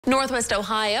Northwest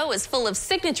Ohio is full of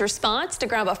signature spots to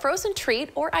grab a frozen treat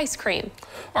or ice cream.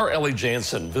 Our Ellie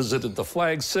Jansen visited the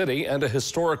Flag City and a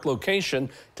historic location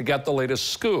to get the latest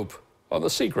scoop on the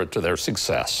secret to their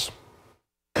success.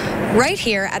 Right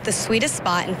here at the sweetest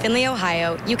spot in Findlay,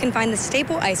 Ohio, you can find the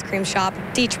staple ice cream shop,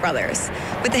 Dietsch Brothers.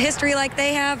 With a history like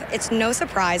they have, it's no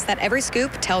surprise that every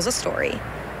scoop tells a story.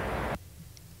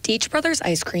 Dietsch Brothers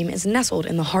ice cream is nestled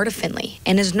in the heart of Findlay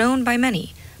and is known by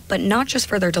many, but not just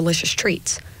for their delicious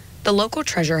treats. The local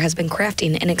treasure has been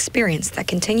crafting an experience that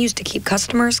continues to keep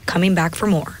customers coming back for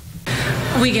more.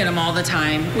 We get them all the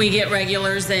time. We get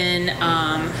regulars in.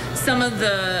 Some of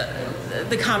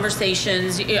the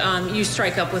conversations, you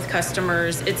strike up with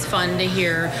customers. It's fun to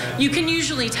hear. You can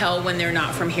usually tell when they're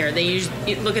not from here. They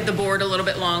usually look at the board a little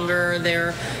bit longer.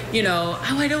 They're,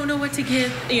 oh, I don't know what to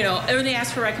get, or they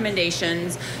ask for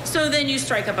recommendations. So then you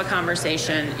strike up a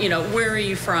conversation, where are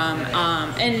you from?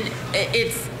 And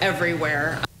it's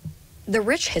everywhere. The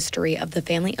rich history of the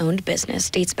family-owned business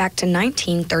dates back to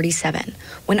 1937,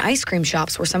 when ice cream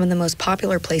shops were some of the most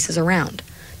popular places around.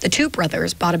 The two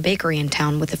brothers bought a bakery in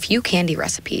town with a few candy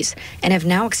recipes and have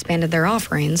now expanded their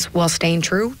offerings while staying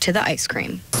true to the ice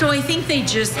cream. So I think they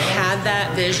just had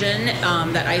that vision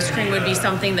that ice cream would be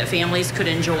something that families could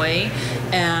enjoy,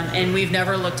 and we've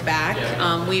never looked back.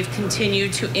 We've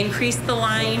continued to increase the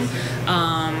line.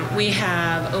 We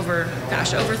have over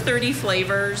 30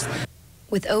 flavors.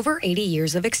 With over 80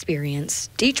 years of experience,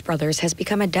 Dietsch Brothers has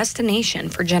become a destination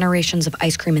for generations of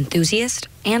ice cream enthusiasts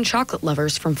and chocolate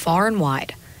lovers from far and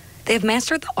wide. They have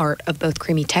mastered the art of both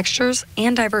creamy textures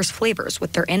and diverse flavors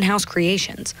with their in-house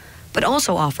creations, but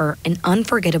also offer an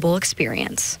unforgettable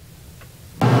experience.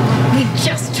 We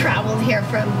just traveled here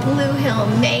from Blue Hill,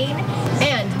 Maine,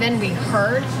 and then we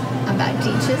heard about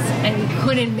Dietsch's, and we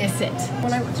couldn't miss it.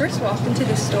 When I first walked into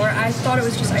the store, I thought it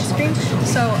was just ice cream,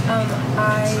 so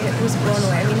I was blown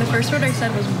away. I mean, the first word I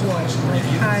said was, whoa.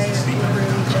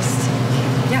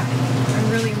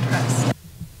 I'm really impressed.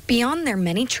 Beyond their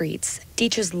many treats,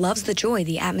 Dietsch's loves the joy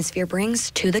the atmosphere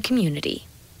brings to the community.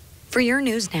 For your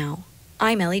news now,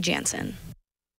 I'm Ellie Jansen.